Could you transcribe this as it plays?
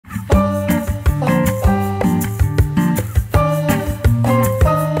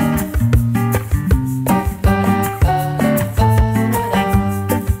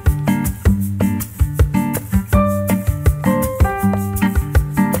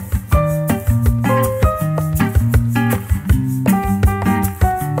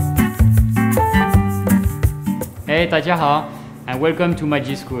大家好, and welcome to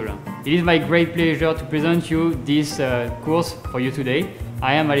MAGI School. It is my great pleasure to present you this course for you today.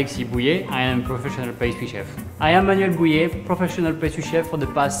 I am Alexis BOUILLET. I am professional pastry chef. I am Manuel BOUILLET, professional pastry chef for the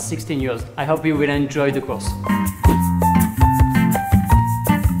past 16 years. I hope you will enjoy the course.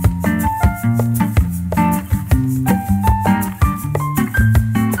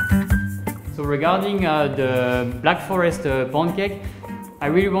 So regarding the Black Forest pound cake, I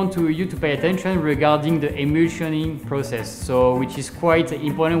really want you to pay attention regarding the emulsioning process, so which is quite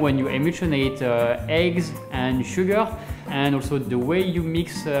important when you emulsionate eggs and sugar, and also the way you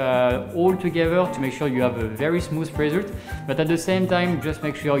mix all together to make sure you have a very smooth result. But at the same time, just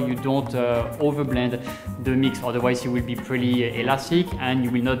make sure you don't overblend the mix, otherwise you will be pretty elastic and you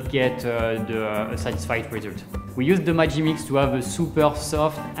will not get the satisfied result. We use the Magimix to have a super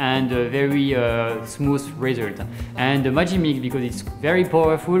soft and very smooth result. And the Magimix, because it's very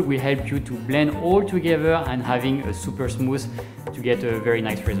powerful, will help you to blend all together and having a super smooth to get a very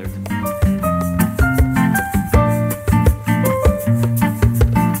nice result.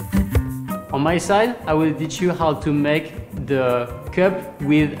 On my side, I will teach you how to make the cup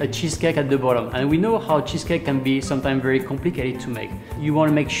with a cheesecake at the bottom. And we know how cheesecake can be sometimes very complicated to make. You want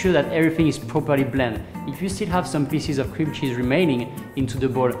to make sure that everything is properly blended. If you still have some pieces of cream cheese remaining into the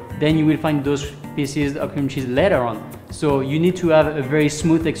bowl, then you will find those pieces of cream cheese later on. So you need to have a very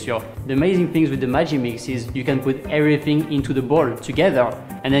smooth texture. The amazing things with the Magimix is you can put everything into the bowl together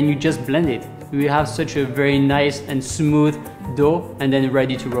and then you just blend it. You will have such a very nice and smooth dough and then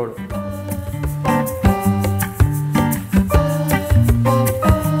ready to roll.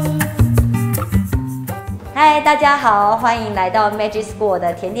 Hi， 大家好，欢迎来到 MAGI School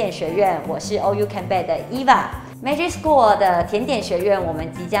的甜点学院，我是 All You Can Bake 的 Eva。MAGI School 的甜点学院，我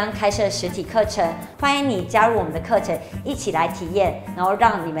们即将开设实体课程，欢迎你加入我们的课程，一起来体验，然后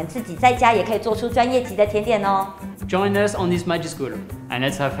让你们自己在家也可以做出专业级的甜点哦。Join us on this MAGI School, and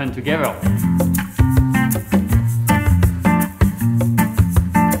let's have fun together.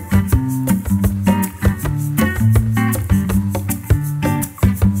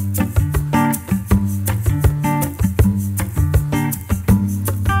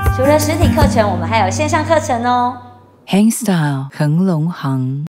 除了实体课程，我们还有线上课程哦。Hangstyle 恒隆行。